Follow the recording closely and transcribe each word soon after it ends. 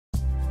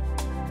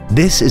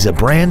This is a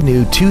brand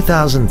new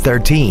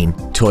 2013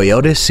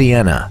 Toyota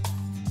Sienna.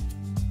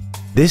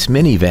 This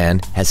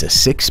minivan has a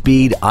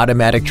 6-speed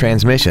automatic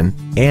transmission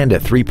and a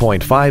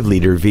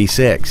 3.5-liter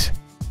V6.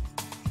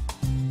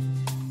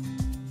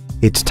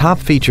 Its top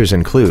features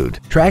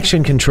include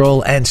traction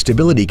control and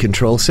stability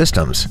control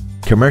systems,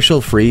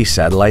 commercial-free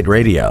satellite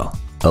radio,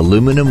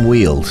 aluminum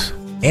wheels,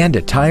 and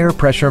a tire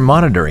pressure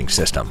monitoring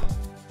system.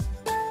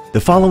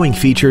 The following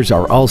features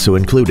are also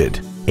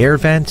included: air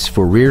vents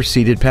for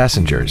rear-seated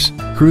passengers,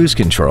 cruise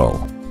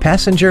control,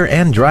 passenger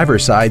and driver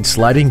side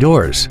sliding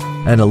doors,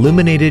 an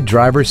illuminated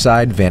driver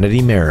side vanity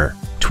mirror,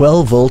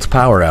 12-volt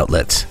power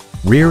outlets,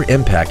 rear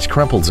impact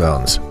crumple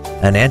zones,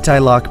 an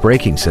anti-lock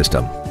braking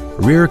system,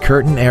 rear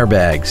curtain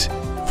airbags,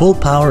 full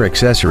power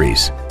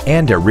accessories,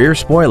 and a rear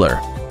spoiler.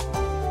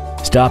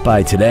 Stop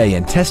by today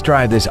and test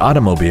drive this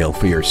automobile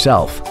for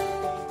yourself.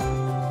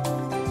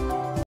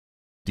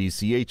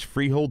 DCH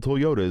Freehold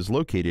Toyota is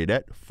located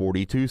at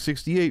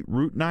 4268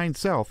 Route 9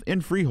 South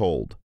in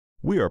Freehold.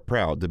 We are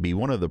proud to be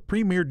one of the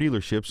premier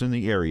dealerships in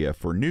the area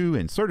for new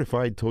and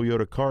certified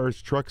Toyota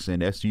cars, trucks,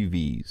 and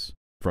SUVs.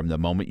 From the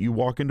moment you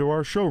walk into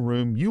our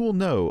showroom, you will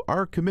know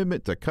our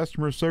commitment to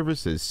customer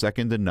service is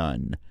second to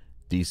none.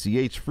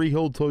 DCH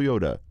Freehold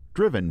Toyota,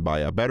 driven by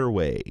a better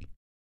way.